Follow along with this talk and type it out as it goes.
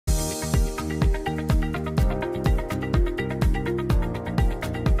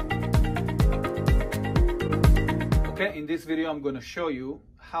this video, I'm going to show you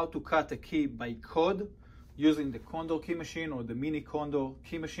how to cut a key by code using the Condor key machine or the Mini Condor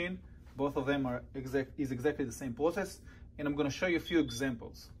key machine. Both of them is exactly the same process, and I'm going to show you a few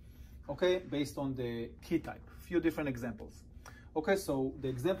examples, okay, based on the key type, a few different examples. Okay, so the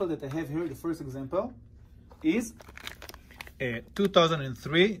example that I have here, the first example, is a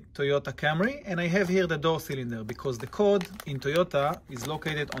 2003 Toyota Camry, and I have here the door cylinder because the code in Toyota is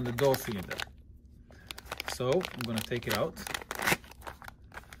located on the door cylinder. So I'm going to take it out.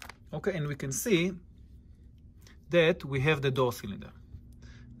 Okay, and we can see that we have the door cylinder.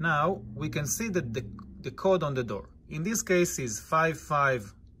 Now we can see that the code on the door in this case is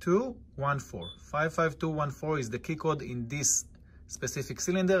 55214. 55214 is the key code in this specific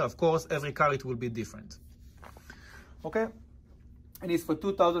cylinder. Of course, every car it will be different. Okay, and it's for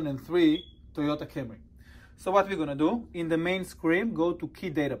 2003 Toyota Camry. So what we're gonna do, in the main screen, go to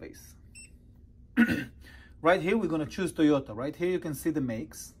key database. Right here we're gonna choose Toyota. Right here you can see the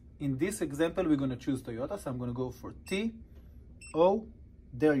makes. In this example we're gonna choose Toyota, so I'm gonna go for T-O.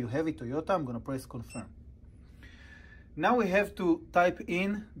 There you have it, Toyota. I'm gonna press confirm. Now we have to type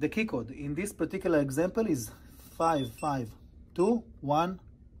in the key code. In this particular example is 55214.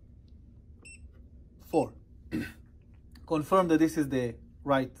 Confirm that this is the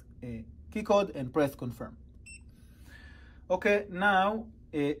right key code and press confirm. Okay, now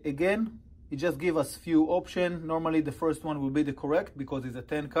again, it just gives us few options. Normally the first one will be the correct because it's a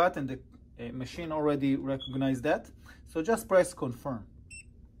 10 cut and the machine already recognized that. So just press confirm.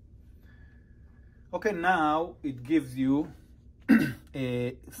 Okay, now it gives you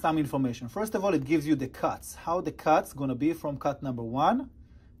some information. First of all, it gives you the cuts, how the cuts gonna be from cut number 1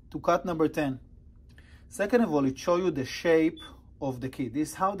 to cut number 10. Second of all, it shows you the shape of the key.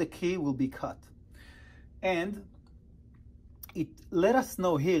 This is how the key will be cut. And it let us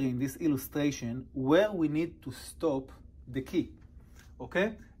know here in this illustration where we need to stop the key,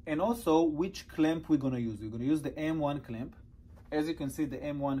 okay? And also which clamp we're gonna use. We're gonna use the M1 clamp. As you can see, the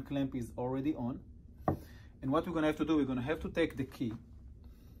M1 clamp is already on. And what we're gonna have to do, we're gonna have to take the key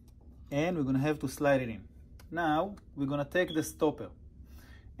and we're gonna have to slide it in. Now, we're gonna take the stopper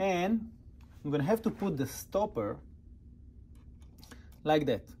and we're gonna have to put the stopper like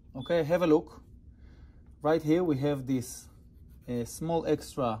that, okay? Have a look. Right here we have this small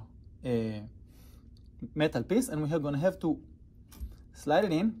extra metal piece, and we're gonna have to slide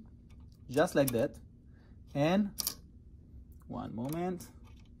it in just like that, and one moment,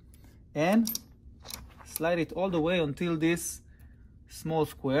 and slide it all the way until this small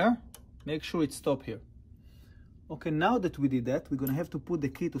square. Make sure it stops here. Okay, now that we did that, we're gonna have to put the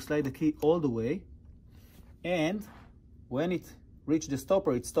key to slide the key all the way, and when it reach the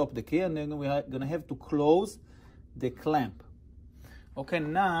stopper, it stopped the key, and then we're gonna have to close the clamp. Okay,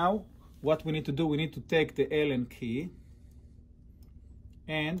 now what we need to do, we need to take the Allen key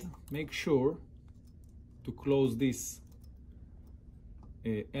and make sure to close this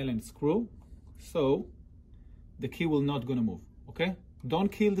Allen screw so the key will not gonna move. Okay, don't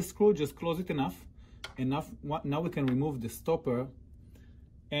kill the screw, just close it enough. Now we can remove the stopper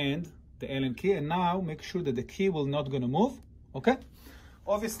and the Allen key, and now make sure that the key will not gonna move. Okay,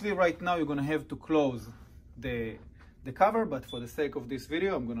 obviously right now you're gonna have to close the cover, but for the sake of this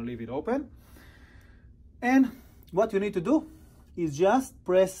video I'm gonna leave it open. And what you need to do is just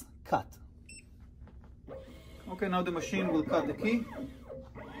press cut. Okay, now the machine will cut the key.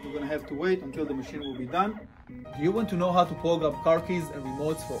 You're gonna have to wait until the machine will be done. Do you want to know how to program car keys and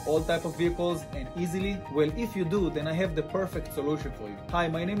remotes for all type of vehicles and easily? Well, if you do, then I have the perfect solution for you. Hi,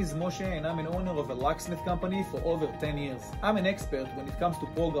 my name is Moshe and I'm an owner of a locksmith company for over 10 years. I'm an expert when it comes to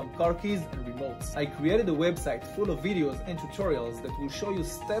program car keys and remotes. I created a website full of videos and tutorials that will show you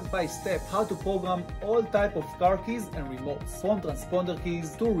step by step how to program all type of car keys and remotes, from transponder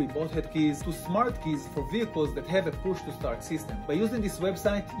keys to remote head keys to smart keys for vehicles that have a push to start system. By using this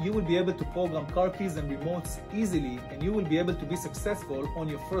website, you will be able to program car keys and remotes easily, and you will be able to be successful on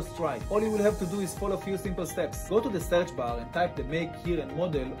your first try. All you will have to do is follow a few simple steps. Go to the search bar and type the make, year and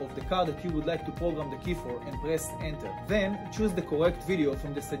model of the car that you would like to program the key for and press enter. Then choose the correct video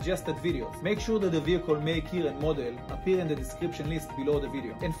from the suggested videos. Make sure that the vehicle make, year and model appear in the description list below the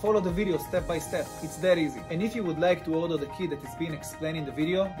video, and follow the video step by step. It's that easy. And if you would like to order the key that is being explained in the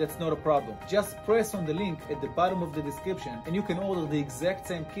video, that's not a problem. Just press on the link at the bottom of the description and you can order the exact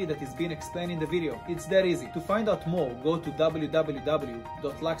same key that is being explained in the video. It's that easy. To find out more, go to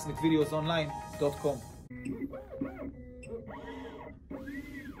www.locksmithvideosonline.com.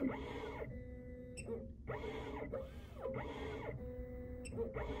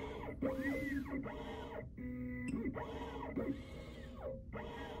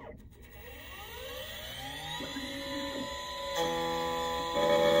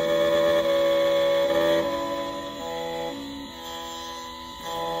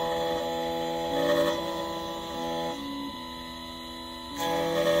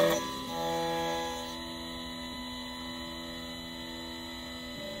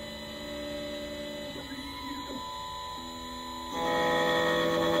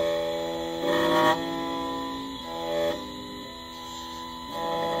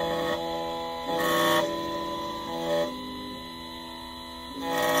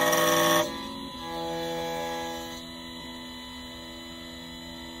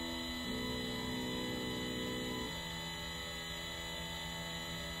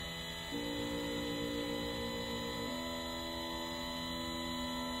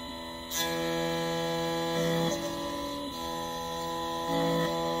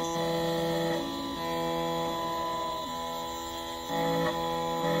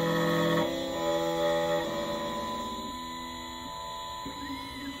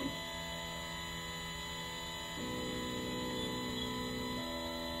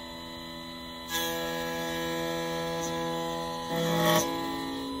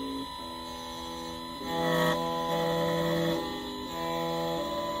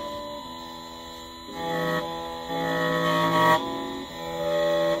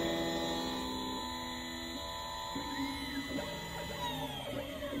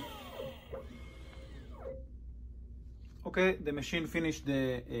 Okay, the machine finished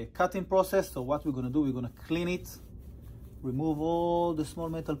the cutting process. So what we're gonna do, we're gonna clean it, remove all the small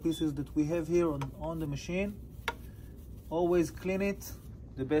metal pieces that we have here on the machine. Always clean it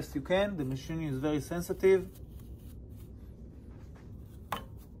the best you can. The machine is very sensitive.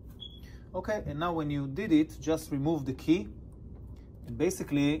 Okay, and now when you did it, just remove the key. And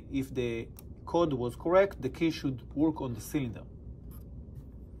basically, if the code was correct, the key should work on the cylinder.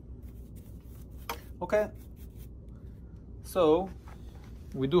 Okay, so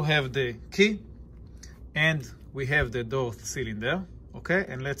we do have the key and we have the door cylinder. Okay,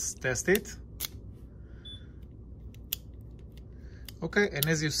 and let's test it. Okay, and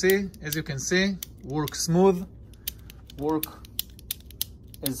as you can see, work smooth, work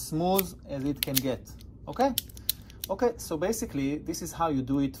as smooth as it can get. Okay, so basically this is how you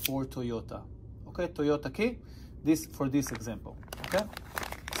do it for Toyota. Okay, Toyota key, this for this example. Okay,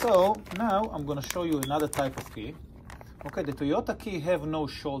 so now I'm gonna show you another type of key. Okay, the Toyota key have no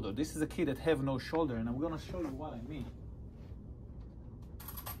shoulder. This is a key that have no shoulder, and I'm gonna show you what I mean.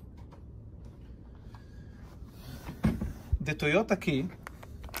 The Toyota key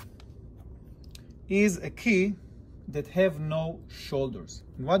is a key that have no shoulders.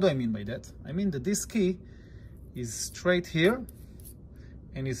 And what do I mean by that? I mean that this key is straight here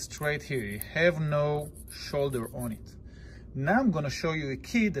and is straight here. You have no shoulder on it. Now I'm gonna show you a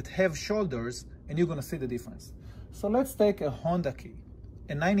key that have shoulders and you're gonna see the difference. So let's take a Honda key,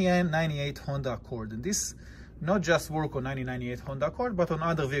 a 9998 Honda Accord. And this not just work on 9998 Honda Accord, but on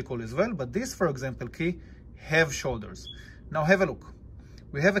other vehicle as well. But this, for example, key have shoulders. Now have a look.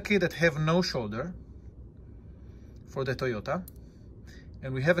 We have a key that have no shoulder for the Toyota,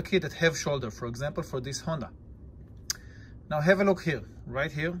 and we have a key that have shoulder, for example, for this Honda. Now have a look here,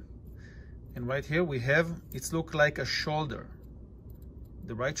 right here, and right here we have, it's look like a shoulder,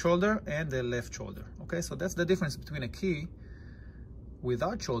 the right shoulder and the left shoulder. Okay, so that's the difference between a key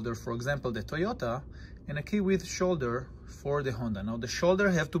without shoulder, for example, the Toyota, and a key with shoulder for the Honda. Now the shoulder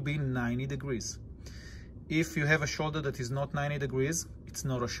have to be 90 degrees. If you have a shoulder that is not 90 degrees, it's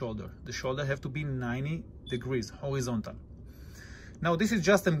not a shoulder. The shoulder have to be 90 degrees, horizontal. Now this is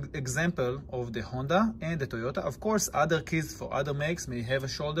just an example of the Honda and the Toyota. Of course, other keys for other makes may have a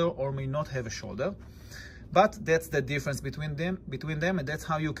shoulder or may not have a shoulder, but that's the difference between them, and that's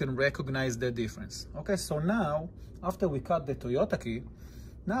how you can recognize the difference. Okay, so now, after we cut the Toyota key,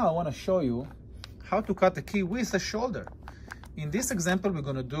 now I want to show you how to cut the key with a shoulder. In this example, we're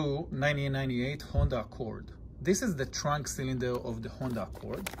going to do 9998 Honda Accord. This is the trunk cylinder of the Honda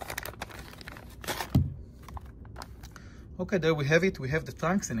Accord. Okay, there we have it. We have the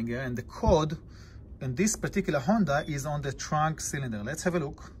trunk cylinder, and the code in this particular Honda is on the trunk cylinder. Let's have a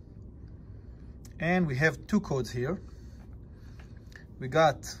look. And we have two codes here. We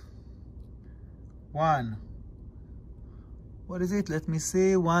got one, what is it? Let me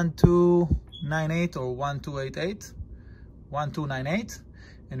see, 1298 or 1288. 1298,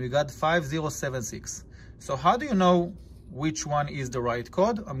 and we got 5076. So how do you know which one is the right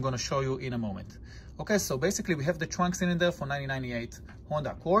code? I'm going to show you in a moment. Okay, so basically we have the trunk cylinder for 9998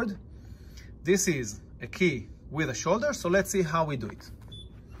 Honda Accord. This is a key with a shoulder, so let's see how we do it.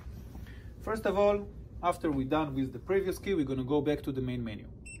 First of all, after we're done with the previous key, we're going to go back to the main menu.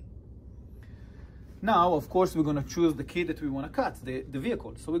 Now, of course, we're going to choose the key that we want to cut, the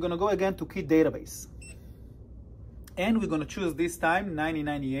vehicle. So we're going to go again to key database. And we're going to choose this time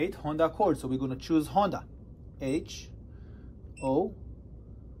 9998 Honda Accord. So we're going to choose Honda, H-O-N,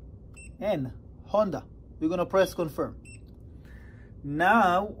 Honda. We're going to press confirm.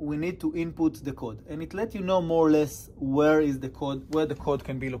 Now we need to input the code, and it lets you know more or less where the code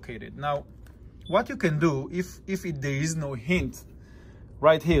can be located. Now, what you can do if there is no hint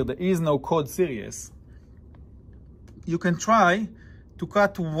right here, there is no code series, you can try to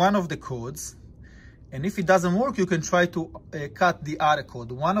cut one of the codes. And if it doesn't work, you can try to cut the other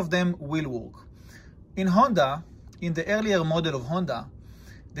code. One of them will work. In Honda, in the earlier model of Honda,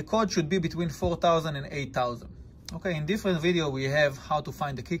 the code should be between 4,000 and 8,000. Okay, in different video we have how to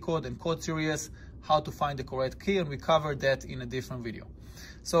find the key code and code series, how to find the correct key, and we covered that in a different video.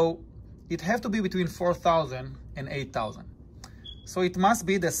 So it have to be between 4,000 and 8,000. So it must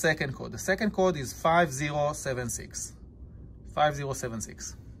be the second code. The second code is 5076.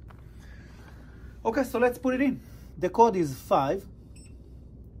 5076. Okay, so let's put it in. The code is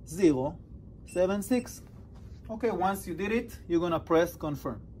 5076. Okay, once you did it, you're gonna press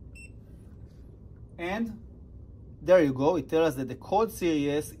confirm. And there you go. It tells us that the code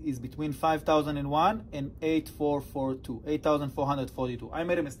series is between 5001 and 8442, 8442. I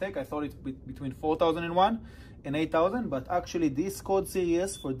made a mistake. I thought it's between 4001 and 8000, but actually this code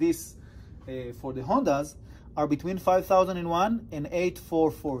series for this, for the Hondas, are between 5001 and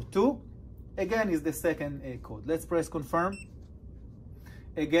 8442. Again, is the second code. Let's press confirm.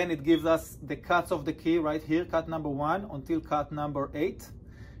 Again, it gives us the cuts of the key right here, cut number 1 until cut number 8.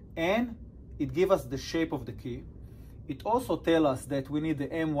 And it gives us the shape of the key. It also tells us that we need the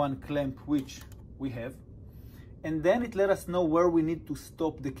M1 clamp, which we have. And then it let us know where we need to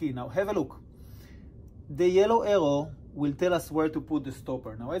stop the key. Now have a look. The yellow arrow will tell us where to put the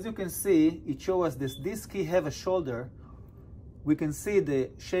stopper. Now as you can see, it shows us this key have a shoulder. We can see the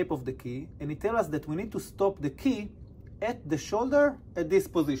shape of the key, and it tells us that we need to stop the key at the shoulder at this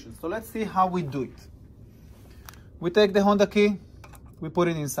position. So let's see how we do it. We take the Honda key, we put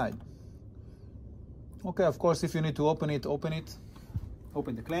it inside. Okay, of course, if you need to open it, open it.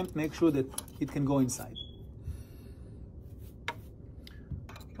 Open the clamp, make sure that it can go inside.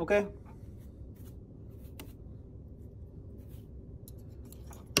 Okay.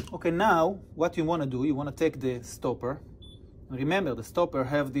 Okay, now what you want to do, you want to take the stopper. Remember, the stopper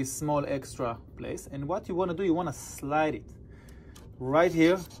have this small extra place, and what you want to do, you want to slide it right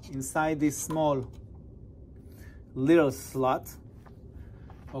here inside this small little slot.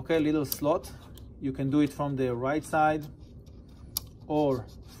 Okay, little slot. You can do it from the right side or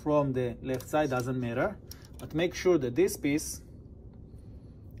from the left side, doesn't matter. But make sure that this piece,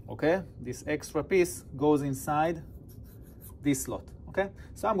 okay, this extra piece goes inside this slot. Okay,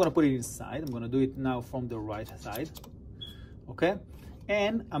 so I'm gonna put it inside. I'm gonna do it now from the right side. Okay,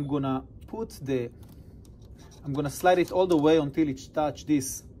 and I'm gonna slide it all the way until it touches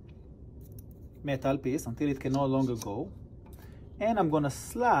this metal piece, until it can no longer go. And I'm gonna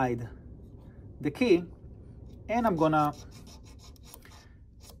slide the key, and I'm gonna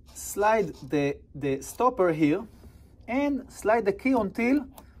slide the stopper here, and slide the key until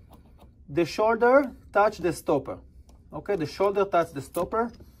the shoulder touch the stopper. Okay, the shoulder touch the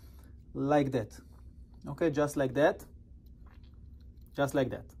stopper like that. Okay, just like that. Just like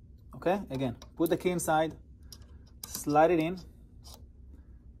that. Okay, again, put the key inside, slide it in,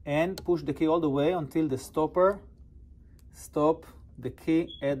 and push the key all the way until the stopper stop the key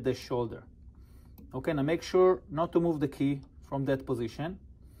at the shoulder. Okay, now make sure not to move the key from that position.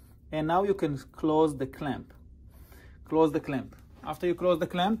 And now you can close the clamp. Close the clamp. After you close the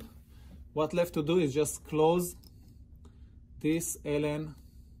clamp, what left to do is just close this Allen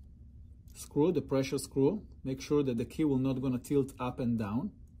screw, the pressure screw. Make sure that the key will not gonna tilt up and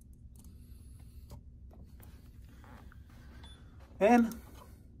down. And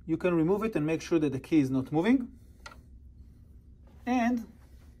you can remove it and make sure that the key is not moving. And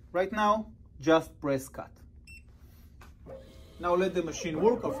right now, just press cut. Now let the machine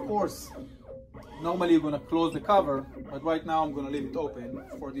work. Of course, normally you're gonna close the cover, but right now I'm gonna leave it open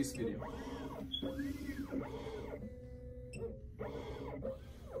for this video.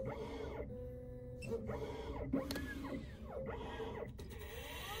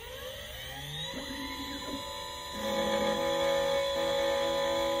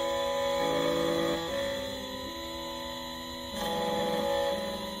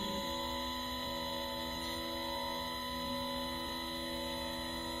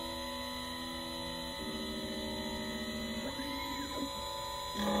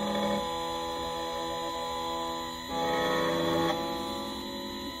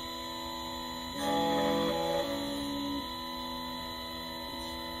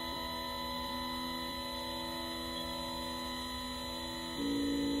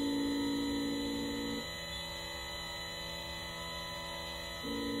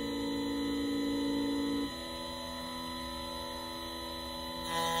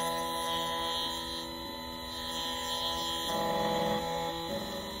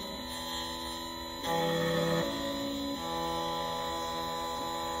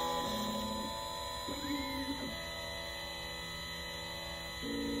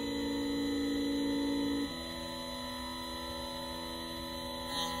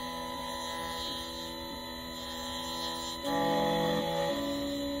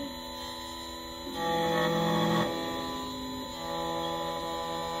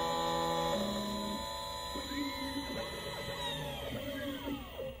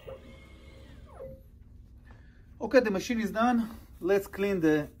 Okay, the machine is done. Let's clean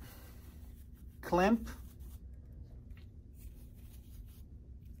the clamp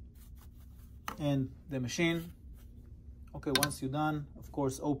and the machine. Okay, once you're done, of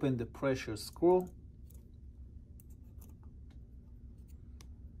course, open the pressure screw.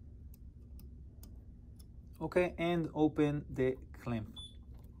 Okay, and open the clamp.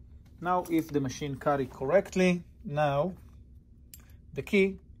 Now, if the machine cut it correctly, now the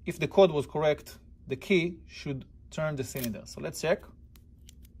key, if the code was correct, the key should turn the cylinder. So let's check.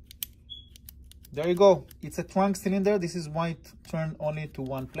 there you go. It's a trunk cylinder. This is why it turned only to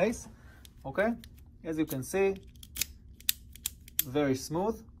one place. Okay, as you can see, very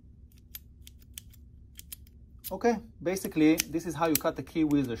smooth. Okay, basically this is how you cut the key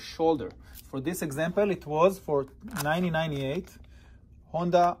with a shoulder. For this example, it was for 1998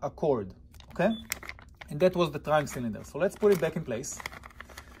 Honda Accord. Okay, and that was the trunk cylinder. So let's put it back in place.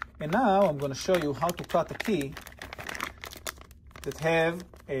 And now I'm going to show you how to cut a key that have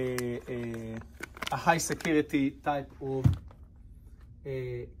a high security type of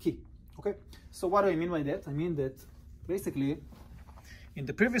key. Okay, so what do I mean by that? I mean that basically in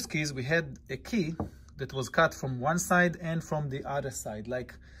the previous keys we had a key that was cut from one side and from the other side,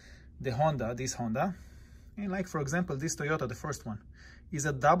 like the Honda, this Honda, and like for example this Toyota, the first one, is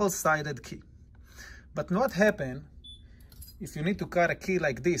a double-sided key. But what happens if you need to cut a key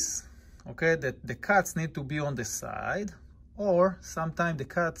like this? Okay, that the cuts need to be on the side, or sometimes the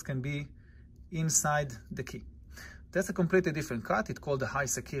cuts can be inside the key. That's a completely different cut. It's called a high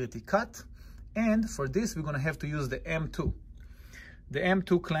security cut. And for this, we're going to have to use the M2. The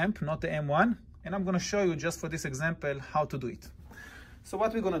M2 clamp, not the M1. And I'm going to show you just for this example how to do it. So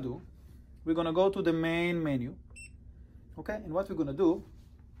what we're going to do, we're going to go to the main menu. Okay, and what we're going to do,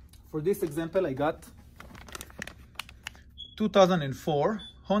 for this example, I got 2004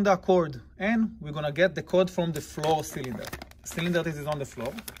 Honda Accord, and we're going to get the code from the floor cylinder. Cylinder that is on the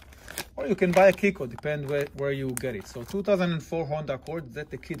floor. Or you can buy a key code, depend where you get it. So 2004 Honda Accord, that's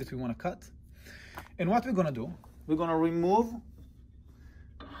the key that we want to cut. And what we're going to do, we're going to remove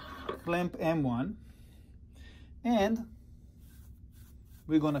clamp M1, and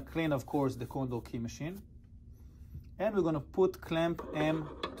we're going to clean, of course, the Condor key machine. And we're going to put clamp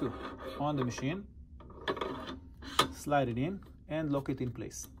M2 on the machine, slide it in, and lock it in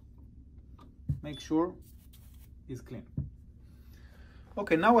place. Make sure it's clean.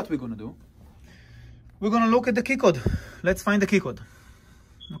 Okay, now what we're going to do, we're going to look at the key code. Let's find the key code.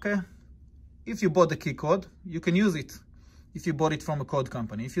 Okay, if you bought the key code, you can use it if you bought it from a code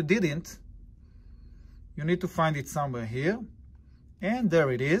company. If you didn't, you need to find it somewhere here, and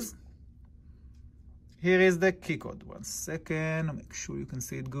there it is. Here is the key code. One second, make sure you can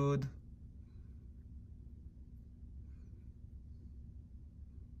see it good.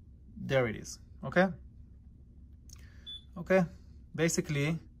 There it is. Okay,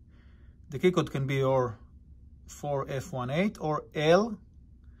 basically the key code can be or 4F18 or L,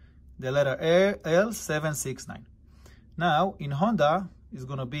 the letter L769. Now in Honda is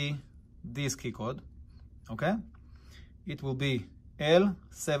going to be this key code. Okay, it will be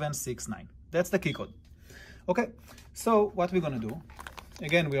L769. That's the key code. Okay, so what we're going to do,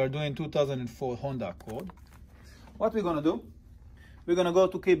 again, we are doing 2004 Honda Accord. What we're going to do, we're going to go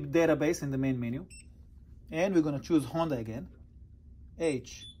to keep database in the main menu, and we're going to choose Honda again,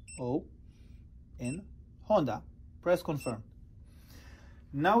 H-O-N, Honda, press confirm.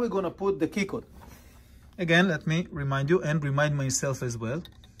 Now we're going to put the key code. Again, let me remind you and remind myself as well.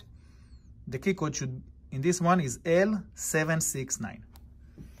 The key code should, in this one, is L769.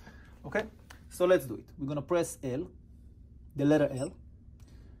 Okay, so let's do it. We're going to press L, the letter L,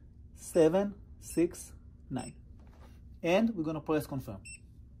 769. And we're going to press confirm.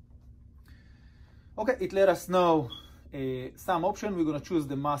 Okay, it let us know some option. We're going to choose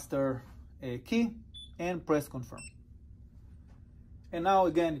the master key and press confirm. And now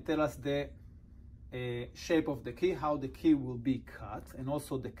again, it tells us the shape of the key, how the key will be cut, and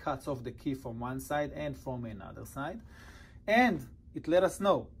also the cuts of the key from one side and from another side. And it let us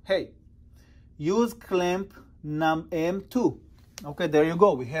know, hey, use clamp M2. Okay, there you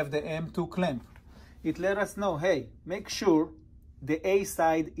go. We have the M2 clamp. It let us know, hey, make sure the A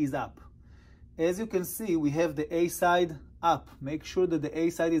side is up. As you can see, we have the A side up. Make sure that the A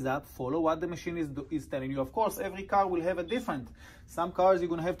side is up. Follow what the machine is telling you. Of course, every car will have a different. Some cars you're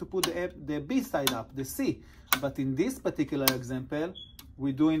going to have to put the B side up, the C. But in this particular example,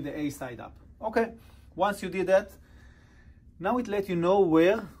 we're doing the A side up. Okay, once you did that, now it lets you know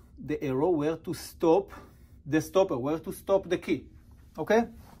where the arrow, where to stop the stopper, where to stop the key. Okay,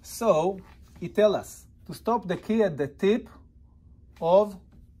 so it tells us to stop the key at the tip of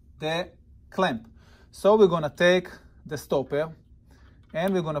the clamp. So we're going to take the stopper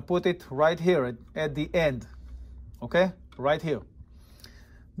and we're going to put it right here at the end. Okay, right here.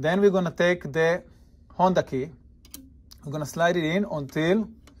 Then we're going to take the Honda key. We're going to slide it in until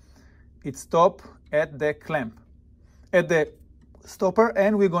it stops at the clamp, at the stopper,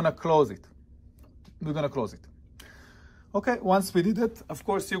 and we're going to close it. We're going to close it. Okay, once we did it, of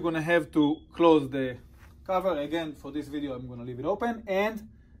course, you're going to have to close the cover. Again, for this video, I'm going to leave it open and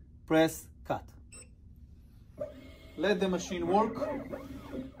press cut. Let the machine work.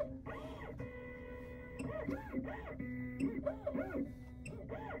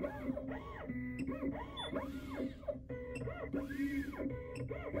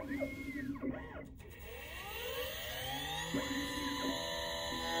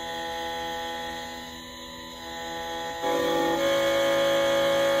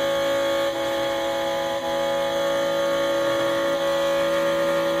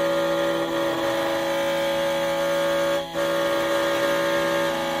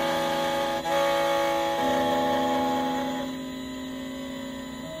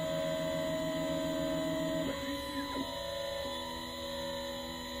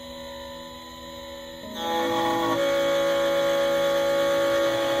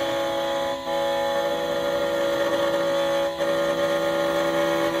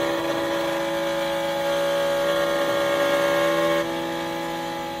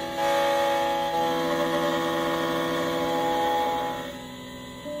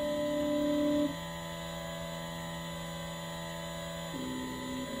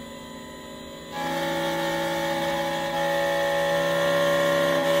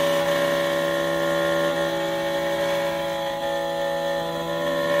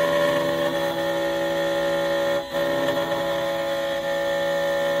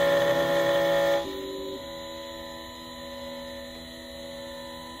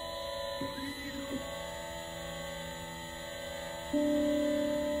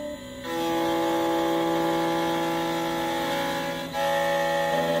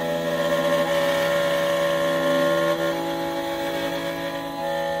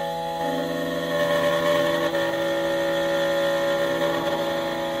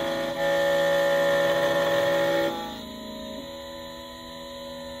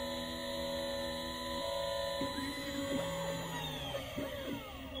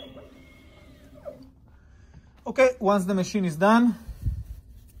 Okay, once the machine is done,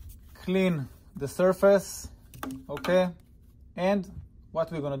 clean the surface, okay, and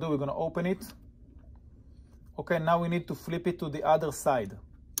what we're gonna do, we're gonna open it. Okay, now we need to flip it to the other side,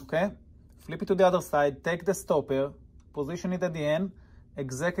 okay? Flip it to the other side, take the stopper, position it at the end,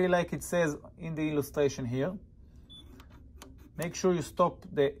 exactly like it says in the illustration here. Make sure you stop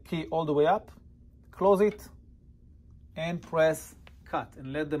the key all the way up, close it, and press cut,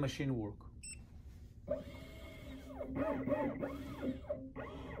 and let the machine work.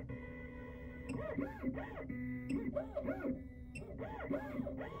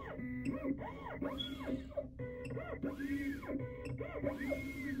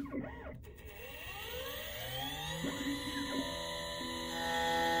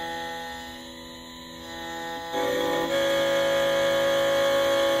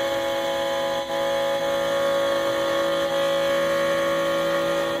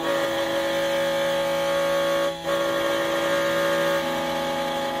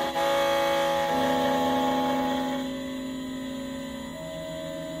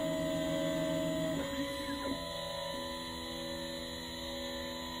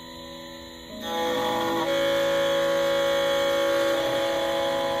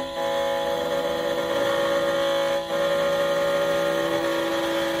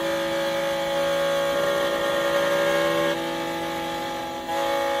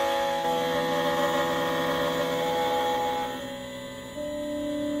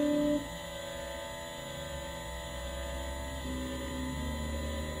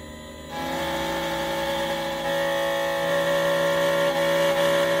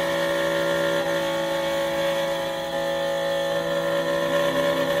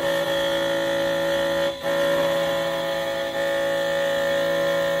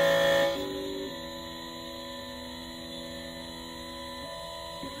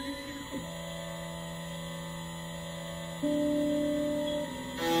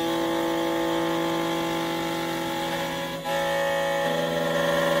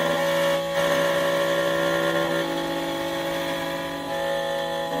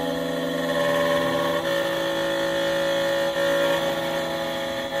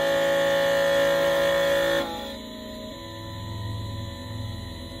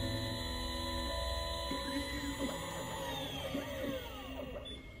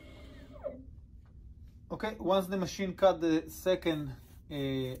 Okay, once the machine cut the second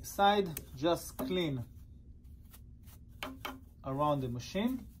side, just clean around the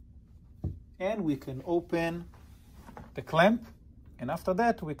machine and we can open the clamp, and after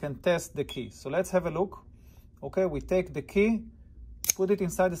that we can test the key. So let's have a look. Okay, we take the key, put it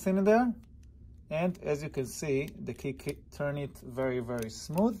inside the cylinder, and as you can see, the key turn it very, very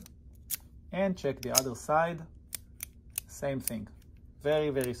smooth. And check the other side, same thing, very,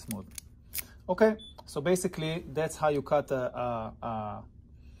 very smooth. Okay, so basically that's how you cut a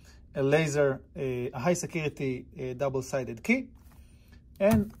laser, a high security double-sided key.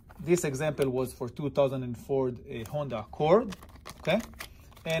 And this example was for 2004 Honda Accord, okay?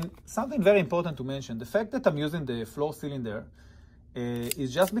 And something very important to mention, the fact that I'm using the floor cylinder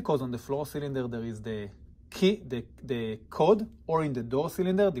is just because on the floor cylinder there is the key, the code, or in the door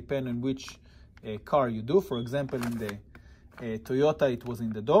cylinder, depending on which car you do. For example, in the Toyota, it was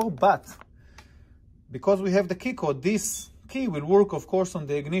in the door, but because we have the key code, this key will work, of course, on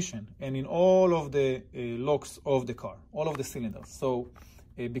the ignition and in all of the locks of the car, all of the cylinders. So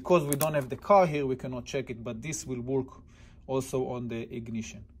because we don't have the car here, we cannot check it, but this will work also on the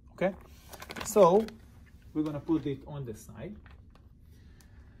ignition, okay? So we're gonna put it on the side.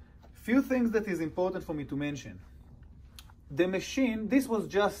 Few things that is important for me to mention. The machine, this was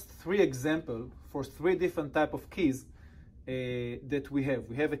just 3 examples for 3 different type of keys that we have.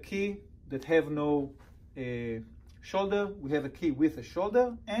 We have a key that have no shoulder, we have a key with a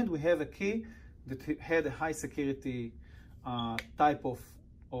shoulder, and we have a key that had a high security type of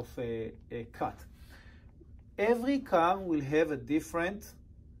a cut. Every car will have a different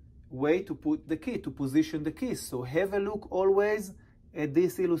way to put the key, to position the key. So have a look always at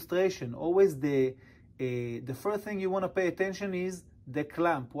this illustration. Always the first thing you want to pay attention is the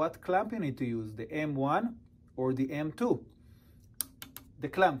clamp. What clamp you need to use, the M1 or the M2? The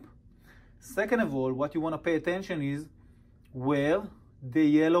clamp. Second of all, what you want to pay attention is where the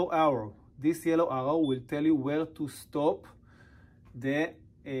yellow arrow. This yellow arrow will tell you where to stop the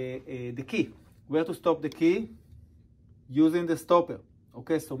key. Where to stop the key using the stopper.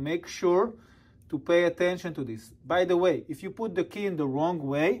 Okay, so make sure to pay attention to this. By the way, if you put the key in the wrong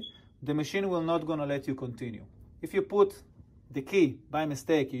way, the machine will not gonna let you continue. If you put the key by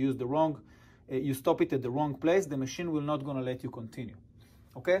mistake, you stop it at the wrong place, the machine will not gonna let you continue.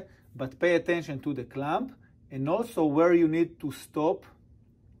 Okay, but pay attention to the clamp and also where you need to stop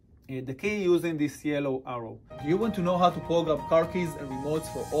the key using this yellow arrow. Do you want to know how to program car keys and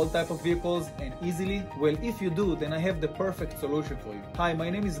remotes for all type of vehicles and easily? Well, if you do, then I have the perfect solution for you. Hi, my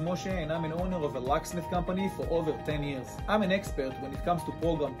name is Moshe and I'm an owner of a locksmith company for over 10 years. I'm an expert when it comes to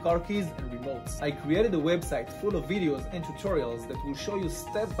program car keys and remotes. I created a website full of videos and tutorials that will show you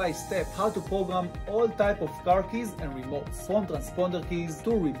step by step how to program all type of car keys and remotes, from transponder keys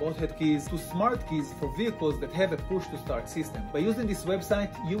to remote head keys to smart keys for vehicles that have a push to start system. By using this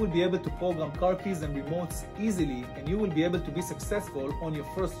website, you will be able to program car keys and remotes easily, and you will be able to be successful on your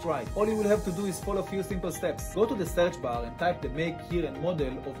first try. All you will have to do is follow a few simple steps. Go to the search bar and type the make, year and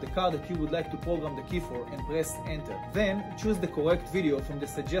model of the car that you would like to program the key for and press enter. Then choose the correct video from the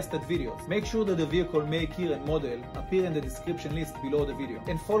suggested videos. Make sure that the vehicle make, year and model appear in the description list below the video,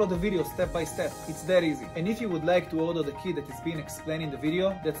 and follow the video step by step. It's that easy. And if you would like to order the key that is being explained in the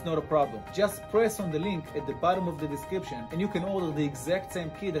video, that's not a problem. Just press on the link at the bottom of the description and you can order the exact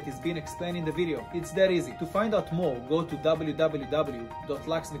same key that is being explained in the video. It's that easy. To find out more, go to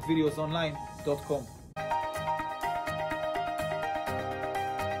www.locksmithvideosonline.com.